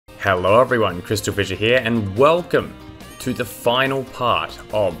Hello everyone, CrystalFissure here, and welcome to the final part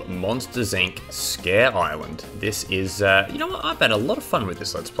of Monsters Inc. Scare Island. This is, you know what, I've had a lot of fun with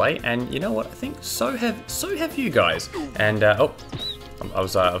this Let's Play, and you know what, I think so have you guys. And, oh, I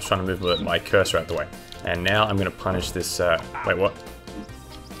was trying to move my cursor out the way. And now I'm gonna punish this, wait, what?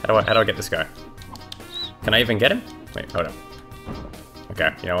 How do I get this guy? Can I even get him? Wait, hold up.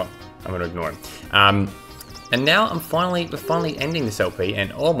 Okay, you know what, I'm gonna ignore him. And now we're finally ending this LP,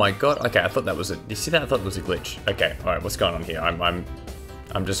 and oh my god, okay, I thought that was you see that? I thought it was a glitch. Okay, alright, what's going on here?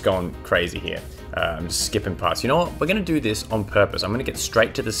 I'm just going crazy here. I'm just skipping past. You know what? We're gonna do this on purpose. I'm gonna get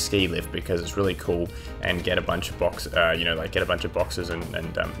straight to the ski lift because it's really cool, and get a bunch of boxes, you know, like get a bunch of boxes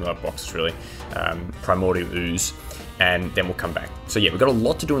and not boxes really, primordial ooze, and then we'll come back. So yeah, we've got a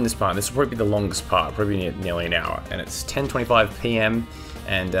lot to do in this part. This will probably be the longest part, probably nearly an hour, and it's 10:25 p.m.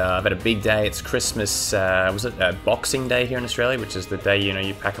 And I've had a big day. It's Christmas, was it Boxing Day here in Australia, which is the day, you know,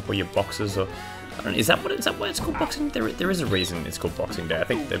 you pack up all your boxes, or I don't know, is that why it's called Boxing Day? There is a reason it's called Boxing Day. I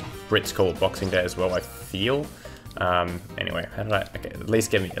think the Brits call it Boxing Day as well, I feel. Anyway, how did okay, at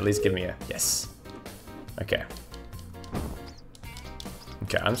least give me a yes. Okay.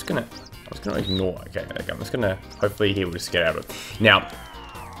 Okay, I'm just gonna ignore, okay, I'm just gonna, hopefully he will just get out of it. Now,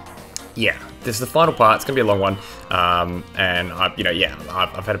 yeah, this is the final part. It's gonna be a long one, and I've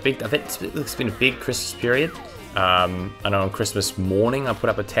had it's been a big Christmas period. I know on Christmas morning I put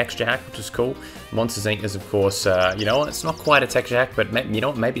up a text jack, which is cool. Monsters Inc. is of course, you know what? It's not quite a text jack, but you know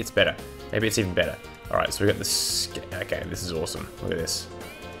what? Maybe it's better. Maybe it's even better. All right, so we got this. Okay, this is awesome. Look at this.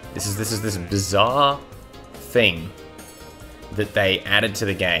 This is this bizarre thing that they added to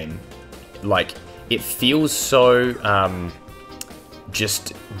the game. Like, it feels so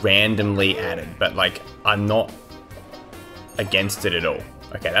just randomly added, but like I'm not against it at all.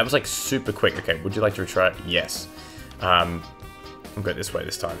 Okay, that was like super quick. Okay, would you like to retry it? Yes. I'll go this way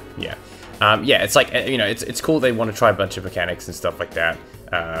this time. Yeah. Yeah, it's like, you know, it's cool they want to try a bunch of mechanics and stuff like that.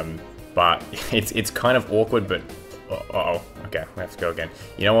 But it's kind of awkward, but okay, we have to go again.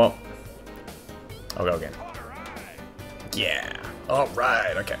 You know what? I'll go again. Yeah. All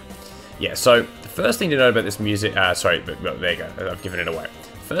right. Okay. Yeah, so the first thing to note about this music, sorry, but well, there you go, I've given it away.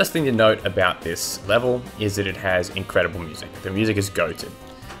 First thing to note about this level is that it has incredible music. The music is goated.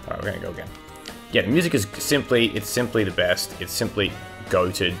 All right, we're gonna go again. Yeah, the music is simply the best. It's simply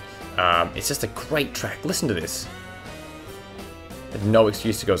goated. It's just a great track. Listen to this. There's no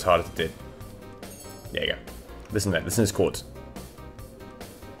excuse to go as hard as it did. There you go. Listen to that, listen to his chords.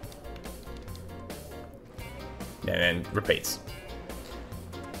 And then repeats.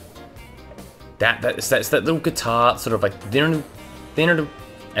 That's that little guitar sort of like and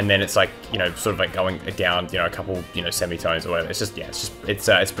then it's like, you know, sort of like going down, you know, a couple, you know, semitones or whatever. It's just, yeah,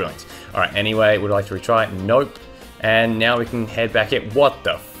 it's brilliant. All right, anyway, would I like to retry it? Nope. And now we can head back in. What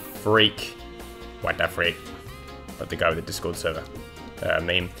the freak? What the freak? Let the guy with the Discord server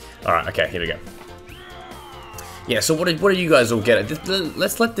meme. All right, okay, here we go. Yeah, so what did you guys all get?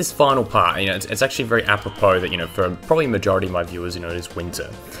 Let's let this final part, you know, it's actually very apropos that, you know, for probably a majority of my viewers, you know, it is winter.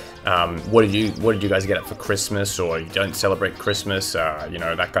 What did you guys get up for Christmas, or you don't celebrate Christmas, you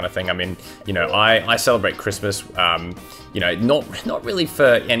know, that kind of thing? I mean, you know, I celebrate Christmas, you know, not really for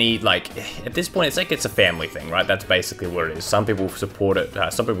any, like, at this point, it's like it's a family thing, right? That's basically what it is. Some people support it,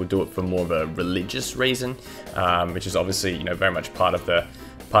 some people do it for more of a religious reason, which is obviously, you know, very much part of the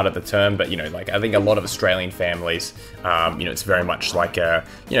term, but you know, like I think a lot of Australian families, you know, it's very much like a,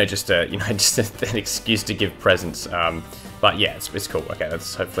 you know, just an excuse to give presents. But yeah, it's cool. Okay,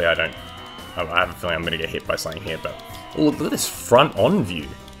 that's hopefully I have a feeling I'm gonna get hit by something here, but oh, look at this front on view.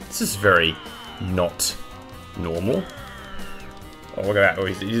 This is very not normal. Oh, look at that. Oh,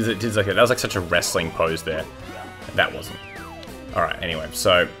 that was like such a wrestling pose there. That wasn't. All right. Anyway,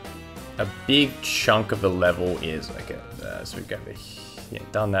 so a big chunk of the level is okay. So we go over here. Yeah,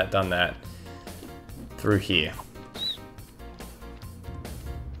 done that. Through here.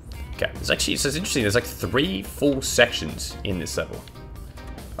 Okay, there's actually, so it's interesting, there's like 3 full sections in this level.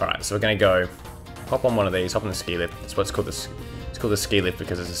 Alright, so we're gonna go, hop on one of these, hop on the ski lift. That's what it's called, it's called the ski lift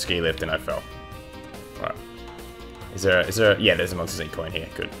because it's a ski lift and I fell. Alright. Is there, yeah, there's a Monsters Inc. coin here,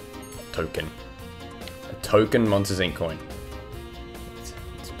 good. Token. A token Monsters Inc. coin.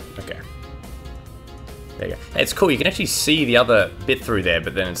 Okay. There you go. Hey, it's cool. You can actually see the other bit through there,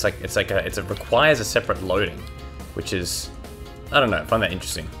 but then it requires a separate loading, which is, I don't know. I find that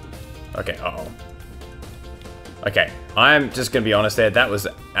interesting. Okay. Okay. I'm just gonna be honest there. That was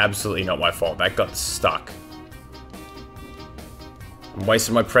absolutely not my fault. That got stuck. I'm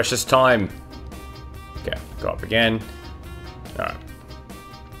wasting my precious time. Okay. Go up again. All right.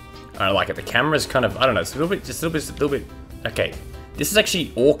 I don't like it. The camera's kind of, I don't know. It's a little bit. Okay. This is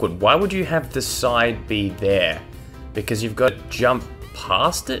actually awkward. Why would you have the side be there? Because you've got to jump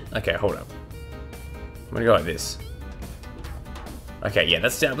past it? Okay, hold up. I'm gonna go like this. Okay, yeah,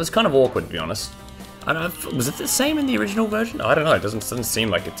 that was kind of awkward, to be honest. I don't know, was it the same in the original version? I don't know, it doesn't seem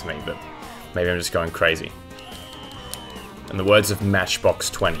like it to me, but maybe I'm just going crazy. In the words of Matchbox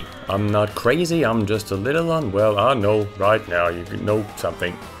 20, I'm not crazy, I'm just a little unwell. I know right now you know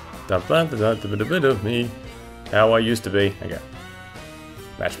something. Me, how I used to be. Okay.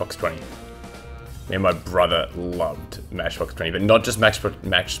 Matchbox 20. Me and my brother loved Matchbox 20, but not just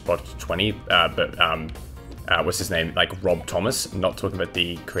Matchbox 20, but what's his name? Like Rob Thomas. Not talking about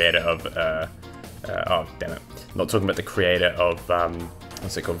the creator of, oh damn it. Not talking about the creator of,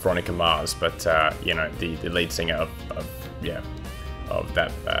 what's it called? Veronica Mars, but, you know, the lead singer of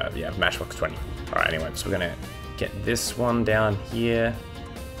Matchbox 20. Alright, anyway, so we're gonna get this one down here.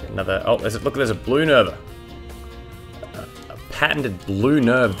 Another, oh, look, there's a blue nerve. A patented blue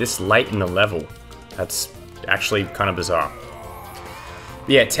nerve this late in the level. That's actually kind of bizarre. But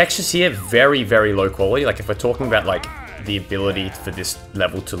yeah, textures here, very, very low quality. Like, if we're talking about, like, the ability for this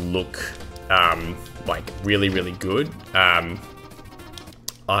level to look, like, really, really good, again,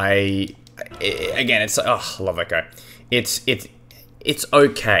 it's, oh, I love that guy. It's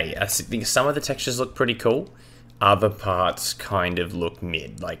okay. I think some of the textures look pretty cool. Other parts kind of look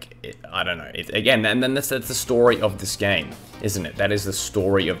mid. Like, I don't know. Again, and then that's the story of this game, isn't it? That is the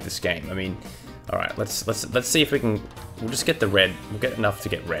story of this game. I mean, all right. Let's see if we can. We'll just get the red. We'll get enough to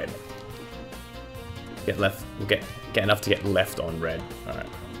get red. Get left. We'll get enough to get left on red. All right.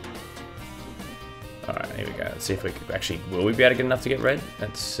 All right. Here we go. Let's see if we can actually. Will we be able to get enough to get red?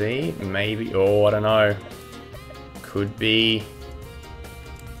 Let's see. Maybe. Oh, I don't know. Could be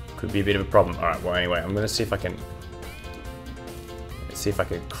a bit of a problem. All right. Well, anyway, I'm gonna see if I can. Let's see if I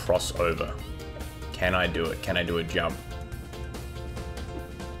can cross over. Can I do it? Can I do a jump?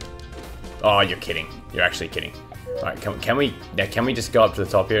 Oh, you're kidding. You're actually kidding. All right. Can we just go up to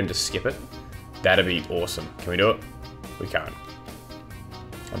the top here and just skip it? That'd be awesome. Can we do it? We can't.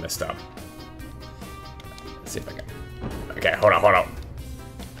 I messed up. Let's see if I can. Okay. Hold on.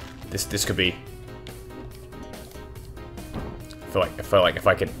 This could be. I feel like if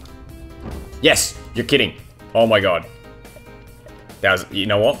I could. Yes! You're kidding. Oh my god. That was, you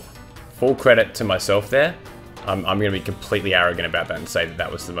know what? Full credit to myself there. I'm going to be completely arrogant about that and say that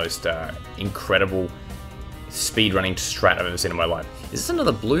that was the most incredible speedrunning strat I've ever seen in my life. Is this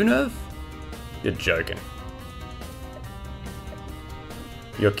another blue nerve? You're joking.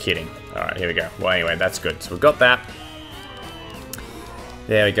 You're kidding. Alright, here we go. Well, anyway, that's good. So we've got that.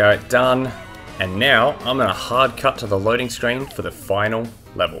 There we go. Done. And now, I'm going to hard cut to the loading screen for the final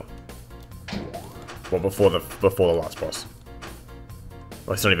level. Well, before the last boss.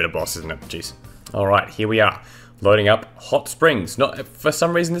 Well, it's not even a boss, isn't it? Jeez. Alright, here we are. Loading up Hot Springs. Not, for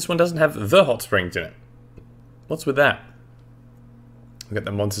some reason, this one doesn't have the Hot Springs in it. What's with that? We've got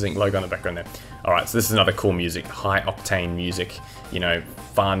the Monsters Inc. logo on the background there. Alright, so this is another cool music. High-octane music. You know,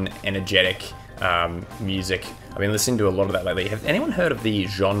 fun, energetic music. I've been listening to a lot of that lately. Have anyone heard of the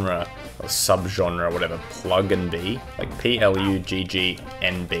genre, or sub-genre, or whatever, plug and B? Like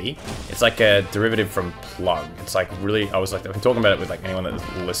P-L-U-G-G-N-B. It's like a derivative from plug. It's like really, I've been talking about it with like anyone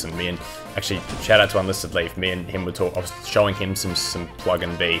that listened. Me and, actually, shout out to Unlisted Leaf, me and him were talking, I was showing him some plug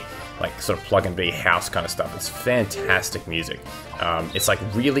and B, like sort of plug and B house kind of stuff. It's fantastic music. It's like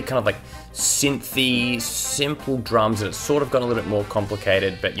really kind of like synthy, simple drums, and it's sort of got a little bit more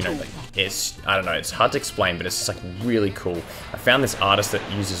complicated, but you know, like it's, I don't know, it's hard to explain, but it's just like really cool. I found this artist that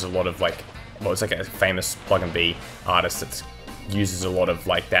uses a lot of like, well, it's like a famous plug and B artist that uses a lot of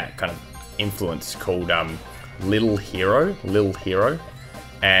like that kind of influence called Lil Hero,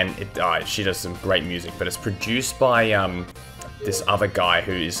 and she does some great music, but it's produced by this other guy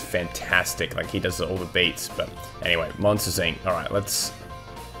who is fantastic. Like, he does all the beats. But anyway, Monsters Inc. Alright, let's...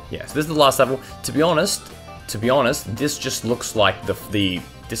 Yeah, so this is the last level. To be honest, this just looks like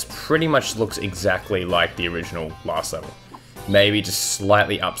this pretty much looks exactly like the original last level. Maybe just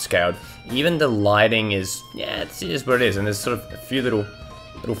slightly upscaled. Even the lighting is... Yeah, it is what it is. And there's sort of a few little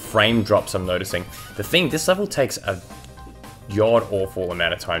frame drops I'm noticing. The thing, this level takes a god-awful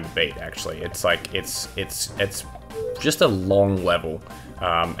amount of time to beat, actually. It's like, it's just a long level,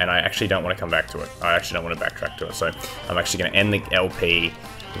 and I actually don't want to come back to it. I actually don't want to backtrack to it, so I'm actually going to end the LP.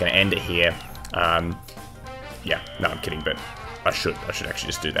 I'm going to end it here. Yeah, no, I'm kidding, but I should actually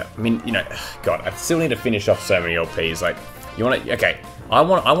just do that. I mean, you know, God, I still need to finish off so many LPs. Like, you want to, okay, I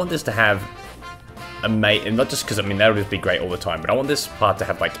want this to have and not just because, I mean, that would just be great all the time, but I want this part to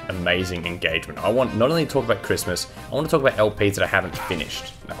have, like, amazing engagement. I want not only to talk about Christmas, I want to talk about LPs that I haven't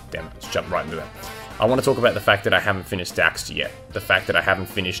finished. No, damn it, let's jump right into that. I want to talk about the fact that I haven't finished Daxter yet. The fact that I haven't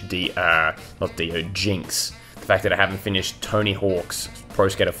finished Jinx. The fact that I haven't finished Tony Hawk's Pro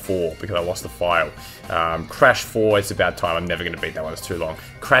Skater 4 because I lost the file. Crash 4, it's about time. I'm never going to beat that one. It's too long.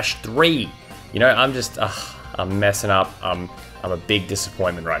 Crash 3. You know, I'm just, I'm messing up. I'm a big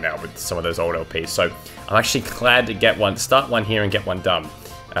disappointment right now with some of those old LPs. So I'm actually glad to get one, start one here and get one done.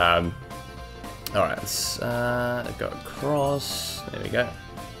 All right, let's go across. There we go.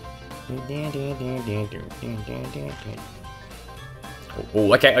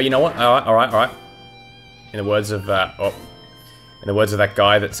 Oh, okay. Oh, you know what? All right. In the words of that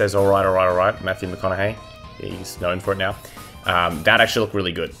guy that says all right, Matthew McConaughey. He's known for it now. That actually looked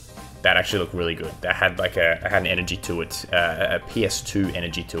really good. That had like had an energy to it, a PS2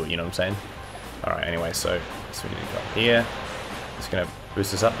 energy to it. You know what I'm saying? All right. Anyway, so we need to go up here. It's gonna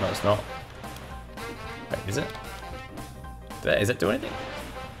boost us up. No, it's not. Wait, is it? Is it doing anything?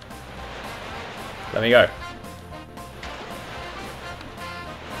 Let me go.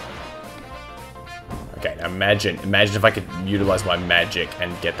 Okay, now imagine if I could utilize my magic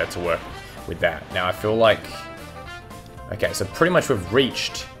and get that to work with that. Now I feel like, okay, so pretty much we've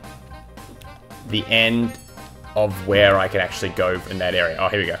reached the end of where I can actually go in that area. Oh,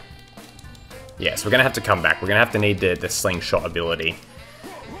 here we go. Yeah, so we're gonna have to come back. We're gonna have to need the slingshot ability.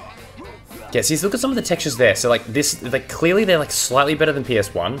 Yeah, see, look at some of the textures there. So like this, like clearly they're like slightly better than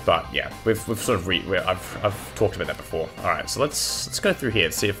PS1, but yeah, we've sort of I've talked about that before. All right, so let's go through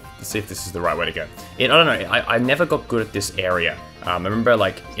here, see if this is the right way to go. I don't know. I never got good at this area. I remember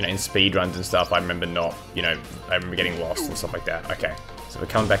like in speed runs and stuff. I remember not, I remember getting lost and stuff like that. Okay, so we're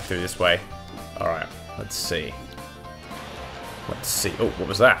coming back through this way. All right, let's see. Oh, what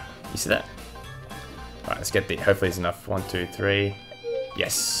was that? You see that? All right, let's get the. Hopefully, there's enough. 1, 2, 3.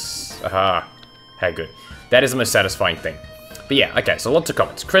 Yes. Aha. How good. That is the most satisfying thing. But yeah, okay, so lots of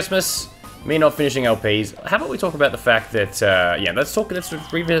comments. Christmas, me not finishing LPs. How about we talk about the fact that, yeah, let's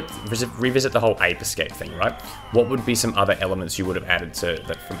revisit the whole Ape Escape thing, right? What would be some other elements you would have added to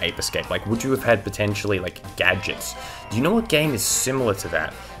that from Ape Escape? Like, would you have had potentially, like, gadgets? Do you know what game is similar to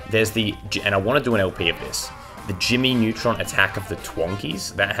that? There's and I want to do an LP of this, the Jimmy Neutron Attack of the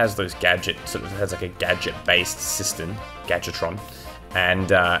Twonkies. That has those gadgets, sort of has like a gadget-based system, Gadgetron. And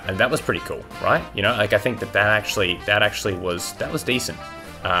that was pretty cool, right? Like I think that actually was decent.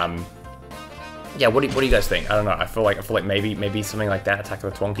 Yeah, what do you guys think? I don't know. I feel like maybe something like that, Attack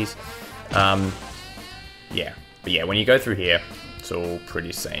of the Twonkies. Yeah, but yeah, when you go through here, it's all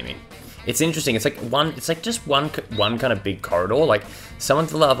pretty samey. It's interesting. It's like just one kind of big corridor. Like some of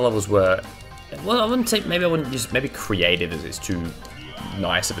the other levels were, well, I wouldn't use maybe creative is too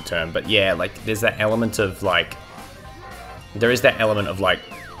nice of a term, but yeah, like there's that element of like. There is that element of like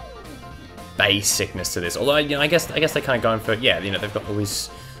basicness to this. Although I guess they're kind of going for they've got all these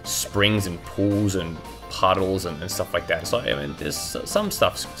springs and pools and puddles and stuff like that. So I mean, there's some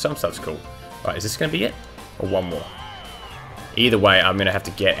stuff's cool. Right, is this gonna be it or one more? Either way, I'm gonna have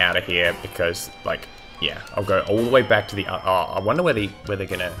to get out of here because like I'll go all the way back to the. I wonder where they're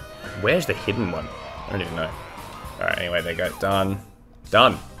gonna. Where's the hidden one? I don't even know. All right, anyway, they go done.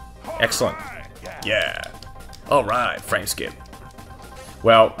 Excellent. Yeah. Alright, frame skip.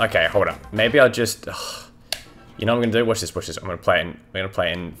 Well, okay, hold on. Maybe I'll just you know what I'm gonna do? Watch this. I'm gonna play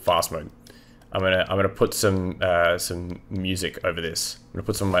it in fast mode. I'm gonna put some music over this. I'm gonna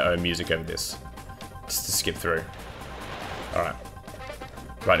put some of my own music over this. Just to skip through. Alright.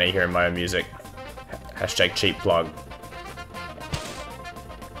 Right now you're hearing my own music. Hashtag cheap plug.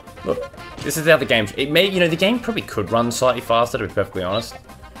 Look, this is how the game the game probably could run slightly faster, to be perfectly honest.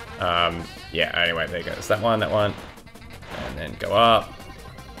 Yeah, anyway, there goes that one, and then go up,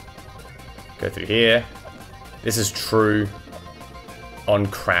 go through here. This is true on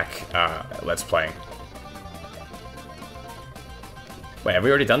crack Let's Playing. Wait, have we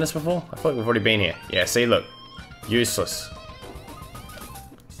already done this before? I thought we've already been here. Yeah, see, look, useless.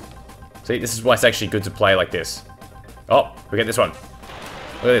 See, this is why it's actually good to play like this. Oh, we get this one.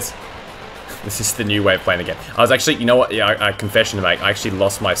 Look at this. This is the new way of playing the game. I was actually, you know what? Yeah, I confession to make. I actually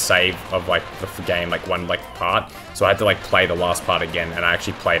lost my save of like the game, like one part. So I had to like play the last part again, and I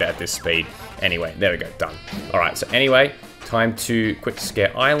actually played it at this speed. Anyway, there we go, done. All right. So anyway, time to Quick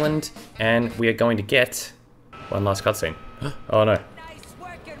Scare Island, and we are going to get one last cutscene. Oh no. Nice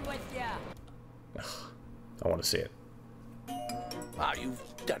working with ya. I want to see it. Ah, you've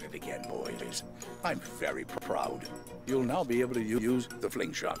done it again, boys. I'm very proud. You'll now be able to use the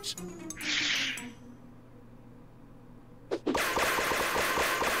fling shots. Good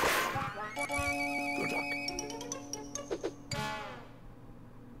luck.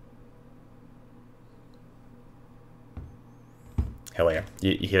 Hell yeah.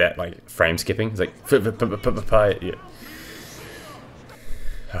 You hear that, like, frame skipping? It's like... Yeah.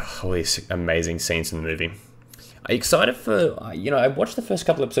 All these amazing scenes in the movie. Are you excited for... you know, I watched the first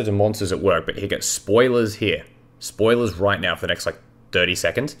couple episodes of Monsters at work, but here goes spoilers here. Spoilers right now for the next, like, 30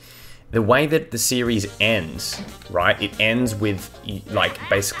 seconds. The way that the series ends, right? It ends with, like,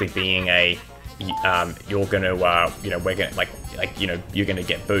 basically being a... you're gonna, you know, we're gonna, like, you know, you're gonna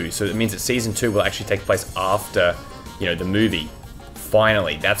get booed. So it means that season 2 will actually take place after, you know, the movie.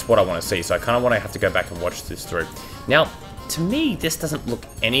 Finally, that's what I want to see. So I kind of want to have to go back and watch this through. Now, to me, this doesn't look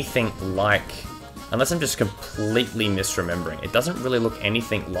anything like, unless I'm just completely misremembering, it doesn't really look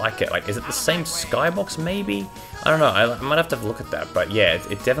anything like it. Like, is it the same skybox, maybe? I don't know, I might have to look at that, but yeah,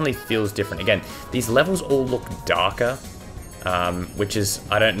 it definitely feels different. Again, these levels all look darker, which is,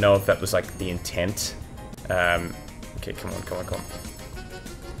 I don't know if that was, like, the intent. Okay, come on.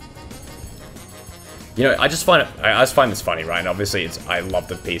 You know, I just find this funny, right? And obviously, I love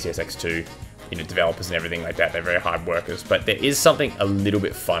the PCSX2, you know, developers and everything like that. They're very hard workers, but there is something a little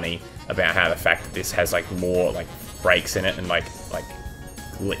bit funny about how the fact that this has, like, more, like, breaks in it and like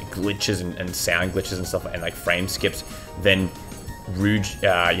glitches and sound glitches and stuff, and, like, frame skips than Rouge,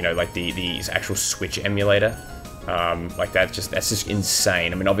 you know, like the actual Switch emulator. Like, that's just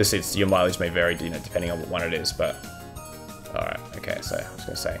insane. I mean, obviously, your mileage may vary, you know, depending on what one it is, but all right, okay. So I was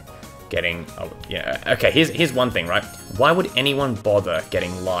gonna say, getting, yeah, okay. Here's one thing, right? Why would anyone bother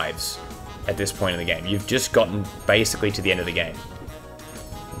getting lives at this point in the game? You've just gotten basically to the end of the game.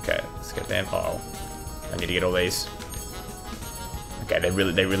 Okay, let's get them. Oh, I need to get all these. Okay, they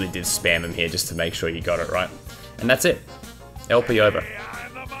really did spam them here just to make sure you got it right, and that's it. LP over.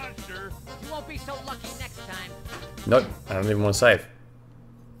 You won't be so lucky next time. Nope, I don't even want to save.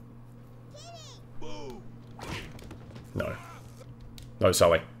 No,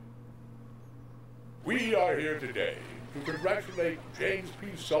 Sully. We are here today to congratulate James P.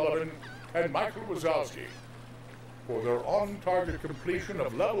 Sullivan and Michael Wazowski for their on-target completion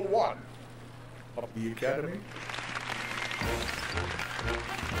of level 1 of the Academy.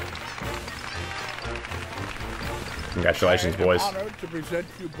 Congratulations, boys. I'm honored to present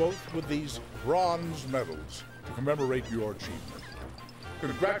you both with these bronze medals to commemorate your achievement.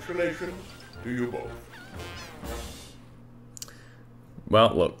 Congratulations to you both.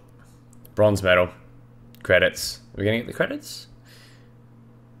 Well, look, bronze medal, credits. Are we gonna get the credits?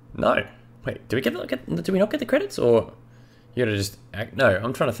 No. Wait, do we not get the credits, or you gotta just act? No,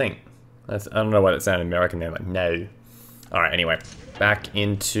 I'm trying to think. I don't know why that sounded American there. Like, no. All right. Anyway, back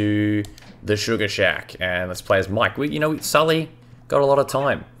into the Sugar Shack, and let's play as Mike. You know, Sully got a lot of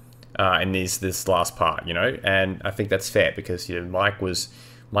time in this last part, you know, and I think that's fair because, you know, Mike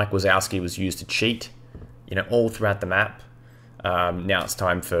Wazowski was used to cheat, you know, all throughout the map. Now it's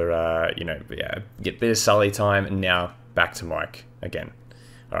time for you know, yeah, get a bit of Sully time, and now back to Mike again.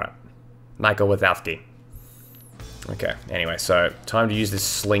 All right, Michael Wazowski. Okay. Anyway, so time to use this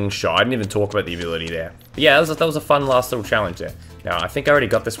slingshot. I didn't even talk about the ability there. But yeah, that was a fun last little challenge there. Now, I think I already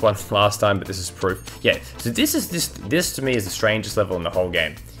got this one last time, but this is proof. Yeah, so this to me is the strangest level in the whole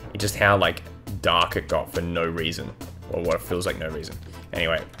game. It's just how, like, dark it got for no reason. Or what it feels like no reason.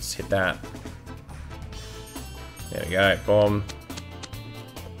 Anyway, let's hit that. There we go, boom.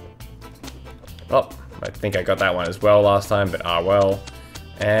 Oh, I think I got that one as well last time, but ah well.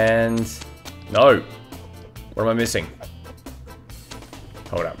 And no. What am I missing?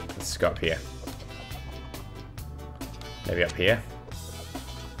 Hold up, let's go up here. Maybe up here.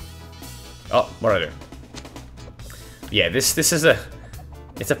 Oh, what do I do? Yeah, this is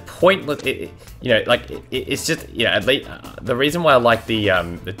it's a pointless. You know, like it's just, you know, at least the reason why I like the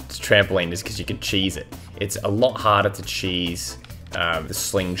trampoline is because you can cheese it. It's a lot harder to cheese the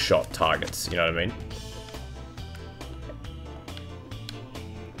slingshot targets. You know what I mean?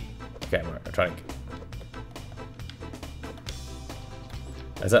 Okay, I'm trying to.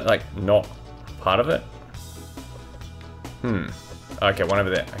 Is that, like, not part of it? Okay, one over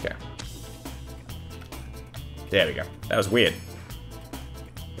there. Okay. There we go. That was weird.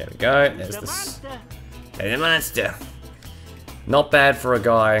 There we go. There's this. There's the monster. Not bad for a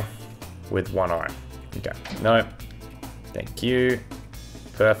guy with one eye. Okay. No. Thank you.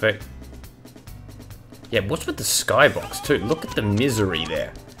 Perfect. Yeah, what's with the skybox too? Look at the misery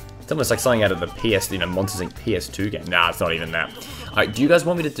there. It's almost like something out of the PS, you know, Monsters Inc. PS2 game. Nah, it's not even that. Do you guys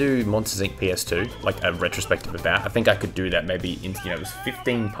want me to do Monsters Inc. PS2, like a retrospective of that? I think I could do that maybe in, you know, it was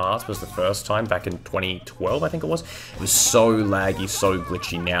 15 parts was the first time back in 2012, I think it was. It was so laggy, so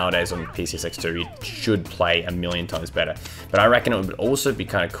glitchy. Nowadays on PCSX2, it should play a million times better. But I reckon it would also be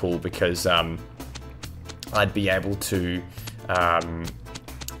kind of cool because I'd be able to,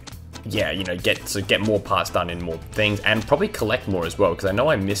 yeah, you know, get more parts done in more things, and probably collect more as well, because I know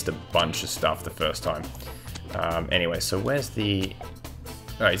I missed a bunch of stuff the first time. Anyway, so where's the...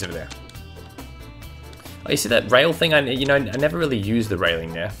 Oh, he's over there. Oh, you see that rail thing? I never really use the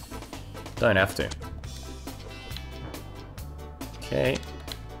railing there. Don't have to. Okay.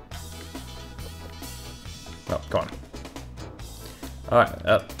 Oh, come on.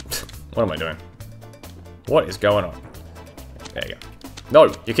 Alright, what am I doing? What is going on? There you go. No,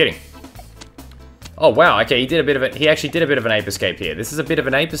 you're kidding. Oh, wow, okay, he actually did a bit of an ape escape here. This is a bit of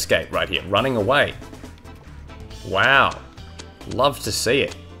an ape escape right here, running away. Wow. Love to see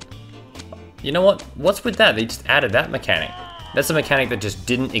it. You know what? What's with that? They just added that mechanic. That's a mechanic that just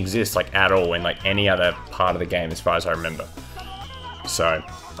didn't exist, like, at all in, like, any other part of the game, as far as I remember. So,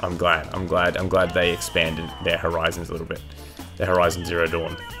 I'm glad they expanded their horizons a little bit. Their Horizon Zero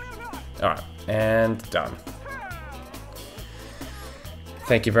Dawn. Alright, and done.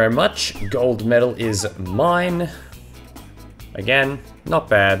 Thank you very much. Gold medal is mine. Again, not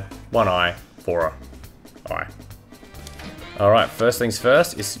bad. 1 eye, 4 eye. Alright, first things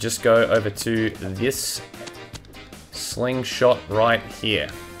first is to just go over to this slingshot right here.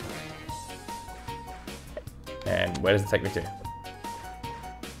 And where does it take me to?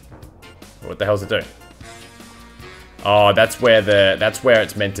 What the hell does it do? Oh, that's where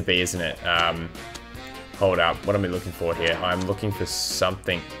it's meant to be, isn't it? Hold up, what am I looking for here? I'm looking for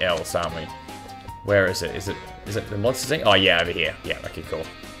something else, aren't we? Where is it? Is it the monster thing? Oh yeah, over here. Yeah, okay, cool.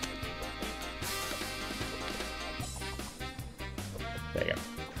 There you go.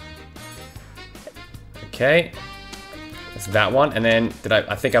 Okay. That's that one, and then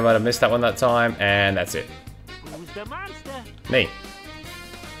I think I might have missed that one that time, and that's it. Who's the monster? Me.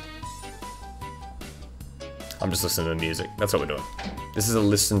 I'm just listening to the music. That's what we're doing. This is a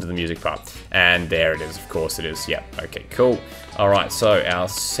listen to the music part. And there it is. Of course it is. Yeah. Okay, cool. Alright, so our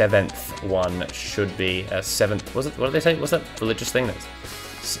 7th one should be a 7th... Was it? What did they say? Was that religious thing? That's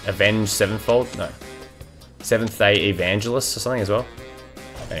Avenge Sevenfold? No. 7th Day Evangelist or something as well?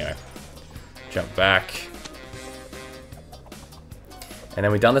 Anyway. Jump back. And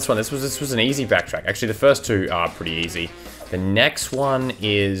then we've done this one. This was an easy backtrack. Actually, the first 2 are pretty easy. The next one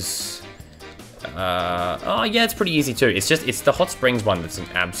is... oh yeah, it's pretty easy too. It's the hot springs one that's an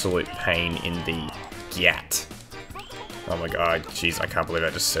absolute pain in the gat. Oh my god, jeez, I can't believe I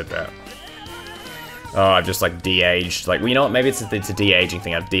just said that. Oh, I've just like de-aged. Like, well, you know what? Maybe it's a de-aging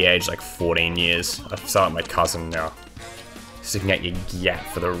thing. I've de-aged like 14 years. I've started my cousin now. Sticking at your gat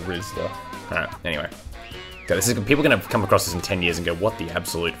for the Rizzler. Alright, anyway. Okay, people are gonna come across this in 10 years and go, what the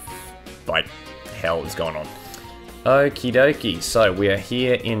absolute like hell is going on? Okie dokie, so we are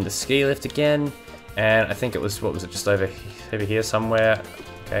here in the ski lift again, and I think it was, what was it, just over here somewhere.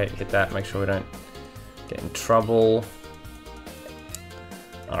 Okay, hit that, make sure we don't get in trouble.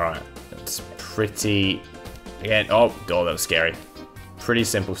 Alright, it's pretty, again, oh god, that was scary. Pretty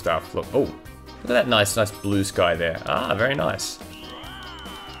simple stuff. Look, oh, look at that nice blue sky there. Ah, very nice.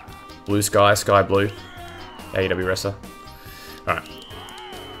 Blue sky, sky blue. AEW wrestler. Alright.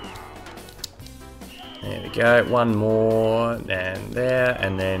 There we go, one more, and there,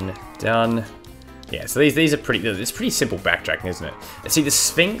 and then done. Yeah, so these are it's pretty simple backtracking, isn't it? And see, the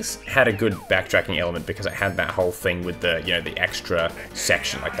Sphinx had a good backtracking element because it had that whole thing with the, you know, the extra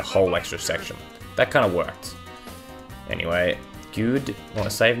section, like the whole extra section. That kind of worked. Anyway, good. Want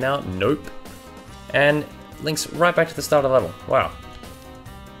to save now? Nope. And links right back to the start of the level. Wow.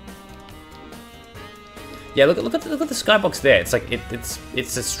 Yeah, look at the skybox there. It's like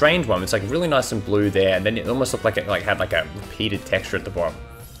it's a strange one. It's like really nice and blue there, and then it almost looked like it had like a repeated texture at the bottom.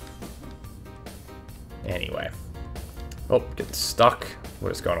 Anyway, oh, getting stuck.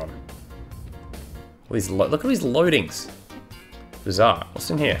 What is going on? Look at these loadings. Bizarre.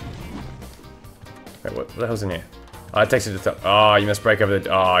 What's in here? Wait, what the hell's in here? Oh, it takes you to the top. Oh, you must break over the.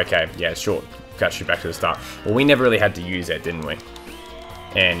 Oh, okay. Yeah, sure. Got you back to the start. Well, we never really had to use it, didn't we?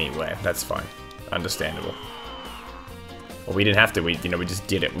 Anyway, that's fine. Understandable. Well, we didn't have to. We just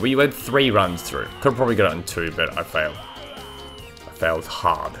did it. We had 3 runs through. Could have probably got it in 2, but I failed. I failed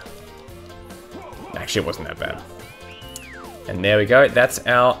hard. Actually, it wasn't that bad. And there we go. That's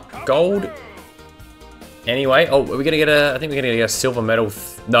our gold. Anyway, oh, we're gonna get a. I think we're gonna get a silver medal.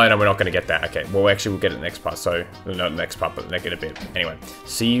 No, we're not gonna get that. Okay. Well, actually, we'll get it next part. So, not next part, but next in a bit. Anyway,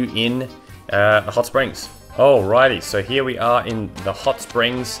 see you in the hot springs. Alrighty. So here we are in the hot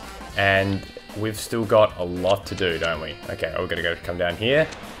springs, and we've still got a lot to do, don't we? Okay, we're gonna come down here.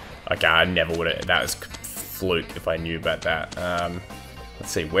 Okay, I never would have. That was fluke if I knew about that.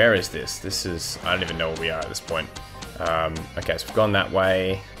 Let's see, where is this? This is, I don't even know where we are at this point. Okay, so we've gone that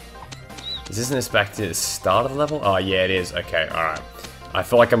way. Isn't this back to the start of the level? Oh, yeah, it is. Okay, alright. I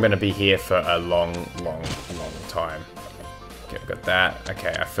feel like I'm going to be here for a long time. Okay, I've got that.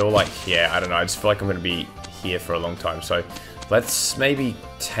 Okay, I feel like, yeah, I don't know. I just feel like I'm going to be here for a long time. So let's maybe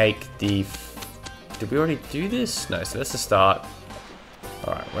take the... Did we already do this? No, so that's the start.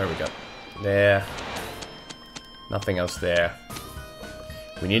 Alright, where we go? There. Nothing else there.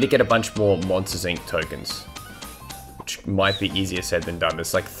 We need to get a bunch more Monsters Inc. tokens. Which might be easier said than done.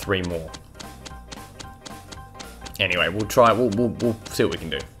 There's like 3 more. Anyway, we'll try. We'll see what we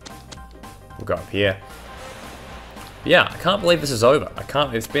can do. We'll go up here. But yeah, I can't believe this is over. I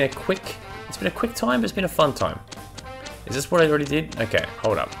can't. It's been a quick time. But it's been a fun time. Is this what I already did? Okay,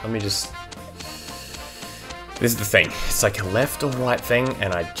 hold up. Let me just. This is the thing. It's like a left or right thing,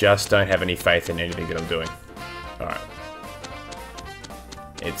 and I just don't have any faith in anything that I'm doing. All right.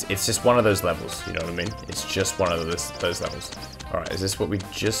 It's just one of those levels. You know what I mean? It's just one of those levels. All right. Is this what we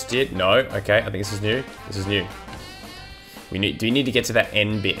just did? No. Okay. I think this is new. This is new. Do we need to get to that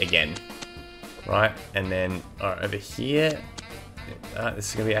end bit again? Right, and then over here, this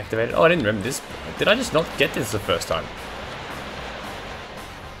is gonna be activated. Oh, I didn't remember this. Did I just not get this the first time?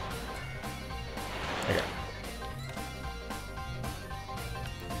 Okay.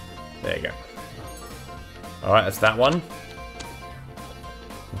 There you go. All right, that's that one.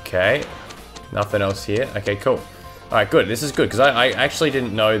 Okay, nothing else here. Okay, cool. All right, good. This is good because I actually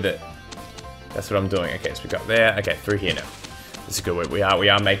didn't know that. That's what I'm doing. Okay, so we got there. Okay, through here now. This is good. We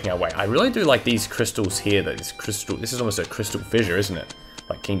are making our way. I really do like these crystals here. This is almost a CrystalFissure, isn't it?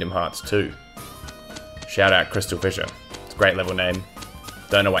 Like Kingdom Hearts 2. Shout out CrystalFissure. It's a great level name.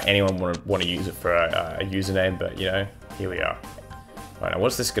 Don't know why anyone want to use it for a username, but you know, here we are. All right, now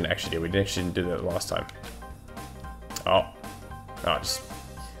what's this gonna actually do? We actually didn't do that last time.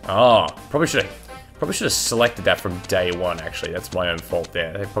 Probably should have selected that from day one. Actually, that's my own fault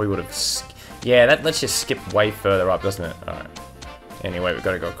there. They probably would have. Yeah, that lets you skip way further up, doesn't it? All right. Anyway, we've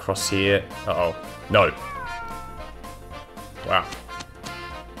got to go across here. Uh-oh. No. Wow.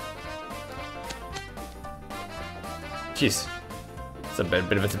 Jeez. It's a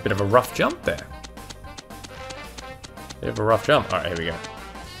bit of a rough jump there. Bit of a rough jump. Alright, here we go.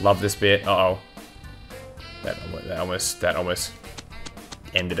 Love this bit. Uh-oh. That almost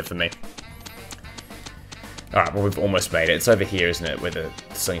ended it for me. Alright, well, we've almost made it. It's over here, isn't it, where the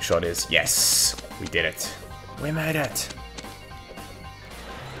slingshot is? Yes! We did it. We made it!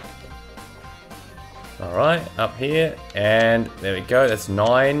 Alright, up here, and there we go, that's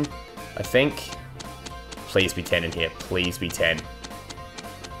 9, I think. Please be 10 in here, please be 10.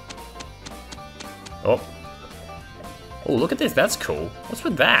 Oh. Oh, look at this, that's cool. What's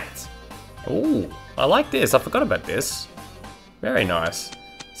with that? Oh, I like this, I forgot about this. Very nice.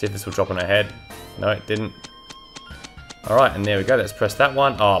 See if this will drop on our head. No, it didn't. Alright, and there we go, let's press that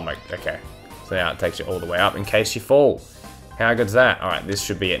one. Oh my, okay. So now it takes you all the way up in case you fall. How good's that? Alright, this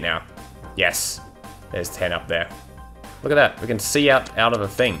should be it now. Yes. There's 10 up there. Look at that. We can see out of a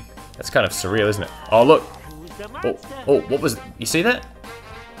thing. That's kind of surreal, isn't it? Oh, look. Oh, what was... You see that?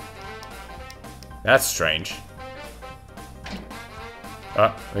 That's strange.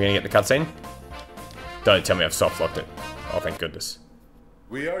 Oh, we're going to get the cutscene? Don't tell me I've soft-locked it. Oh, thank goodness.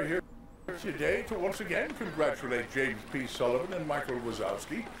 We are here today to once again congratulate James P. Sullivan and Michael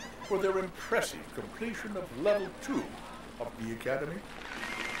Wazowski for their impressive completion of Level 2 of the Academy.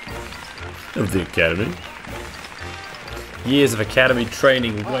 Of the Academy. Years of Academy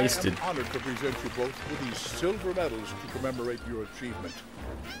training wasted. I am honored to present you both with these silver medals to commemorate your achievement.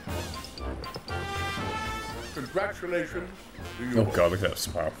 Congratulations to you. Oh god, look at that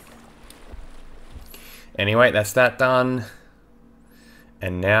smile. Anyway, that's that done.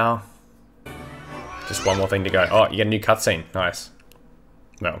 And now, just one more thing to go. Oh, you get a new cutscene. Nice.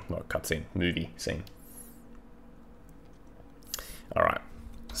 No, not cutscene. Movie scene. Alright.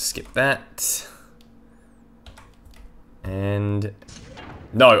 Skip that. And...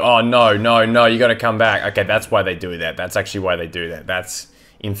 No, oh no, you gotta come back. Okay, that's why they do that. That's actually why they do that. That's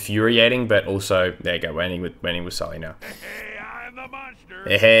infuriating, but also... There you go, we're ending with Sully now. Hey, I'm the monster!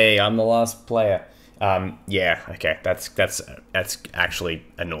 Hey, I'm the last player. Yeah, okay, that's actually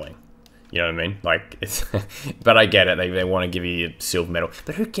annoying. You know what I mean? Like, it's... but I get it, they want to give you a silver medal.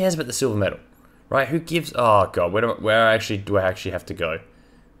 But who cares about the silver medal? Right, who gives... Oh god, where do I actually have to go?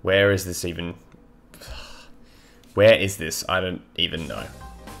 Where is this even... Where is this? I don't even know.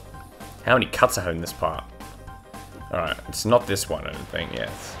 How many cuts are in this part? Alright, it's not this one, I don't think. Yeah,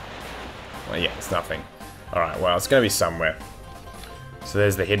 well, yeah, it's nothing. Alright, well, it's going to be somewhere. So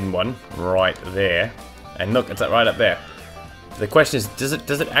there's the hidden one, right there. And look, it's right up there. The question is, does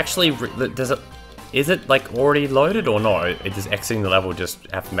it actually... Is it, like, already loaded or not? Does exiting the level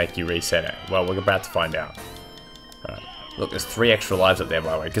just have to make you reset it? Well, we're about to find out. Alright, Look, there's 3 extra lives up there,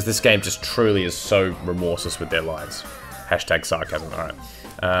 by the way, because this game just truly is so remorseless with their lives. Hashtag sarcasm, alright.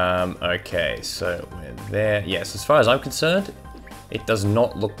 Okay, so we're there. Yes, as far as I'm concerned, it does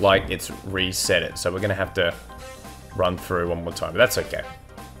not look like it's reset it, so we're going to have to run through one more time, but that's okay.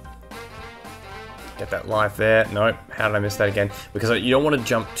 Get that life there. Nope. How did I miss that again? Because you don't want to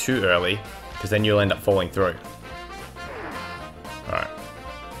jump too early, because then you'll end up falling through. Alright.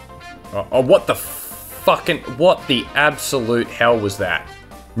 Oh, what the fucking... What the absolute hell was that?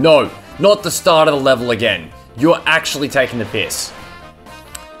 No, not the start of the level again. You're actually taking the piss.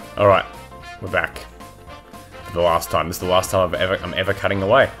 Alright. We're back. For the last time. This is the last time I'm ever cutting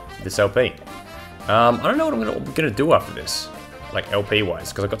away this LP. I don't know what I'm gonna do after this. Like LP wise,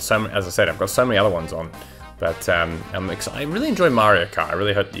 because I've got so many, as I said, I've got so many other ones on. But I'm excited. I really enjoy Mario Kart. I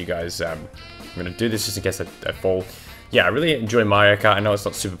really hope that you guys. I'm gonna do this just in case I fall. Yeah, I really enjoy Mario Kart. I know it's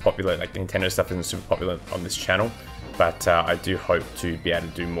not super popular. Like Nintendo stuff isn't super popular on this channel, but I do hope to be able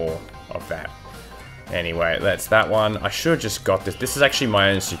to do more of that. Anyway, that's that one. I should have just got this. This is actually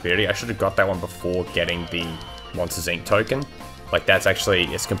my own stupidity. I should have got that one before getting the Monsters Inc. token. Like that's actually,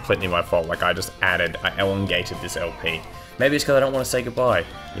 it's completely my fault. Like I elongated this LP. Maybe it's because I don't want to say goodbye.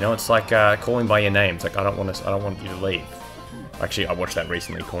 You know, it's like calling by your name. It's like I don't want you to leave. Actually, I watched that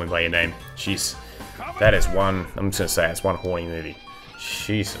recently, Calling by Your Name. Jeez, that is one. I'm just gonna say it's one horny movie.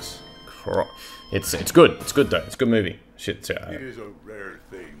 Jesus, it's good. It's good though. It's a good movie. Shit. It is a rare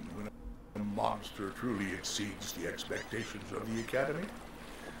thing when a monster truly exceeds the expectations of the Academy.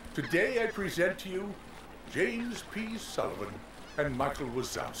 Today I present to you James P. Sullivan and Michael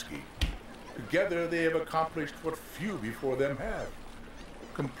Wazowski. Together they have accomplished what few before them have.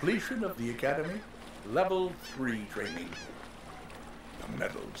 Completion of the Academy, Level 3 training. The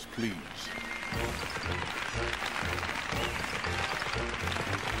medals, please.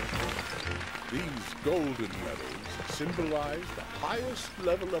 These golden medals symbolize the highest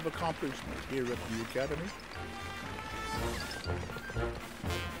level of accomplishment here at the Academy.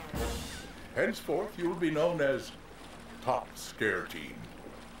 Henceforth, you will be known as Top Scare Team,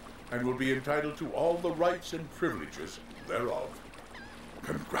 and will be entitled to all the rights and privileges thereof.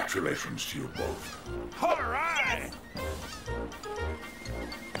 Congratulations to you both. All right!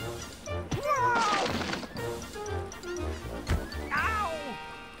 Ow!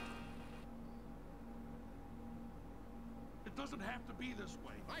 It doesn't have to be this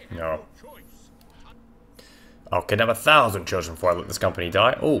way. No. I'll kidnap 1,000 children before I let this company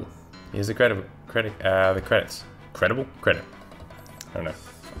die. Oh, here's the the credits. Credible? Credit. I don't know.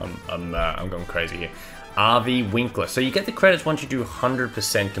 I'm going crazy here. RV Winkler. So you get the credits once you do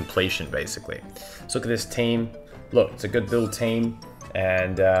 100% completion, basically. So look at this team. Look, it's a good build team.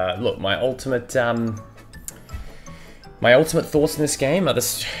 And look, my ultimate thoughts in this game are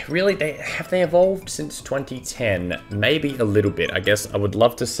this. Really, have they evolved since 2010? Maybe a little bit. I guess I would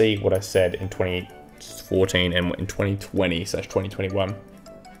love to see what I said in 2014 and in 2020/2021.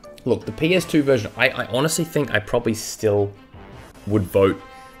 Look, the PS2 version. I honestly think I probably still would vote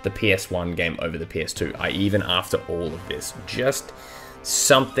the PS1 game over the PS2. Even after all of this, just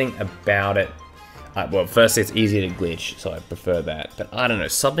something about it. Well, firstly, it's easier to glitch, so I prefer that. But I don't know,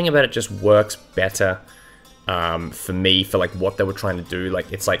 something about it just works better for me, for like what they were trying to do.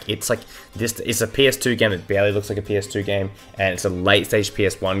 Like it's like this. It's a PS2 game that barely looks like a PS2 game, and it's a late stage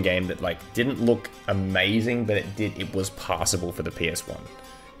PS1 game that like didn't look amazing, but it was passable for the PS1.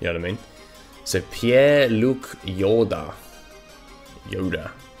 You know what I mean? So Pierre-Luc Yoda.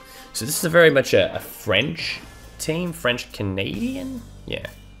 So this is very much a French team, French-Canadian? Yeah.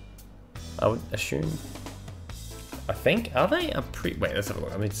 I would assume. I think, are they? Wait, let's have a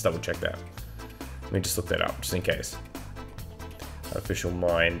look. Let me just double check that. Let me just look that up, just in case. Artificial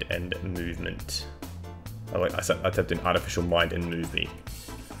mind and movement. I typed in artificial mind and movie.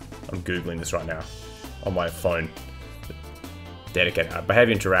 I'm Googling this right now on my phone. Dedicated.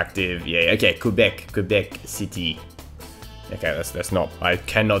 Behavior interactive. Yeah, okay, Quebec City. Okay, that's not. I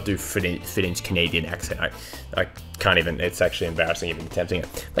cannot do fit Canadian accent. I can't even. It's actually embarrassing even attempting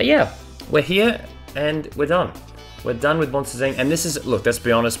it. But yeah, we're here and we're done. We're done with Monsters Inc. And this is, look, let's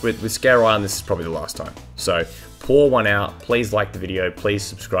be honest, with Scare Island, this is probably the last time. So pour one out. Please like the video. Please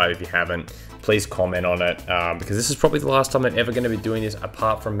subscribe if you haven't. Please comment on it because this is probably the last time I'm ever going to be doing this,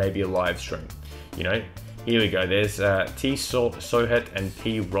 apart from maybe a live stream. You know. Here we go, there's T. Sohet and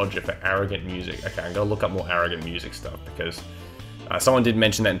P. Roger for Arrogant Music. Okay, I'm going to look up more Arrogant Music stuff because someone did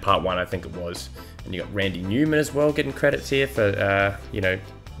mention that in part 1, I think it was. And you got Randy Newman as well getting credits here for, you know,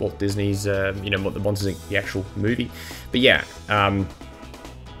 Walt Disney's, you know, what the Monsters Inc. the actual movie. But yeah,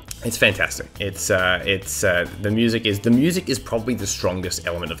 It's fantastic. The music is probably the strongest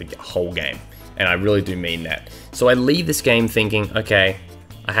element of the whole game, and I really do mean that. So I leave this game thinking, okay,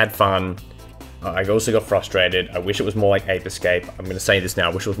 I had fun. I also got frustrated. I wish it was more like Ape Escape. I'm going to say this now.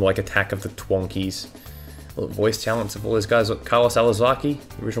 I wish it was more like Attack of the Twonkies. Well, voice talents of all those guys. Carlos Alazraqui,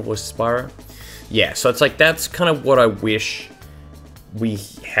 original voice of Spyro. Yeah, so it's like that's kind of what I wish we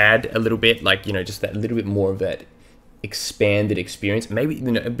had a little bit, like, you know, just that little bit more of that expanded experience. Maybe, you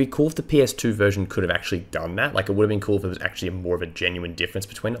know, it'd be cool if the PS2 version could have actually done that. Like, it would have been cool if it was actually more of a genuine difference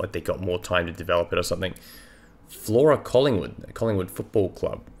between it, like they got more time to develop it or something. Flora Collingwood Football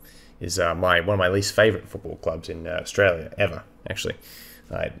Club is one of my least favourite football clubs in Australia ever, actually.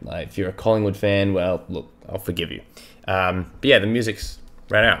 If you're a Collingwood fan, well, look, I'll forgive you. But yeah, the music's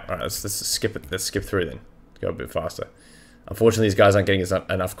ran out. All right, let's skip it. Let's skip through then. Go a bit faster. Unfortunately, these guys aren't getting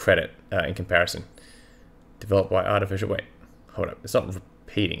enough credit in comparison. Developed by Artificial. Wait, hold up. It's not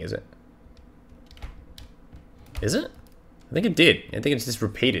repeating, is it? Is it? I think it did. I think it's just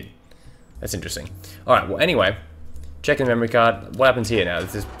repeated. That's interesting. All right. Well, anyway, checking the memory card. What happens here now?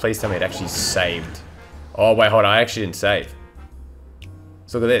 Please tell me it actually saved. Oh wait, hold on. I actually didn't save.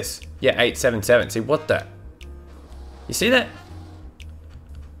 So look at this. Yeah, 877. See what the? You see that?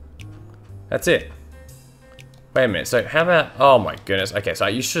 That's it. Wait a minute, so how about, oh my goodness, okay, so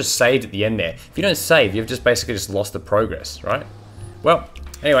you should have saved at the end there. If you don't save, you've just basically just lost the progress, right? Well,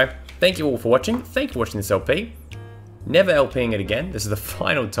 anyway, thank you all for watching. Thank you for watching this LP. Never LPing it again. This is the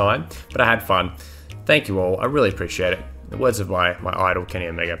final time, but I had fun. Thank you all, I really appreciate it. The words of my idol, Kenny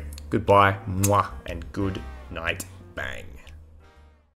Omega. Goodbye, mwah, and good night, bang.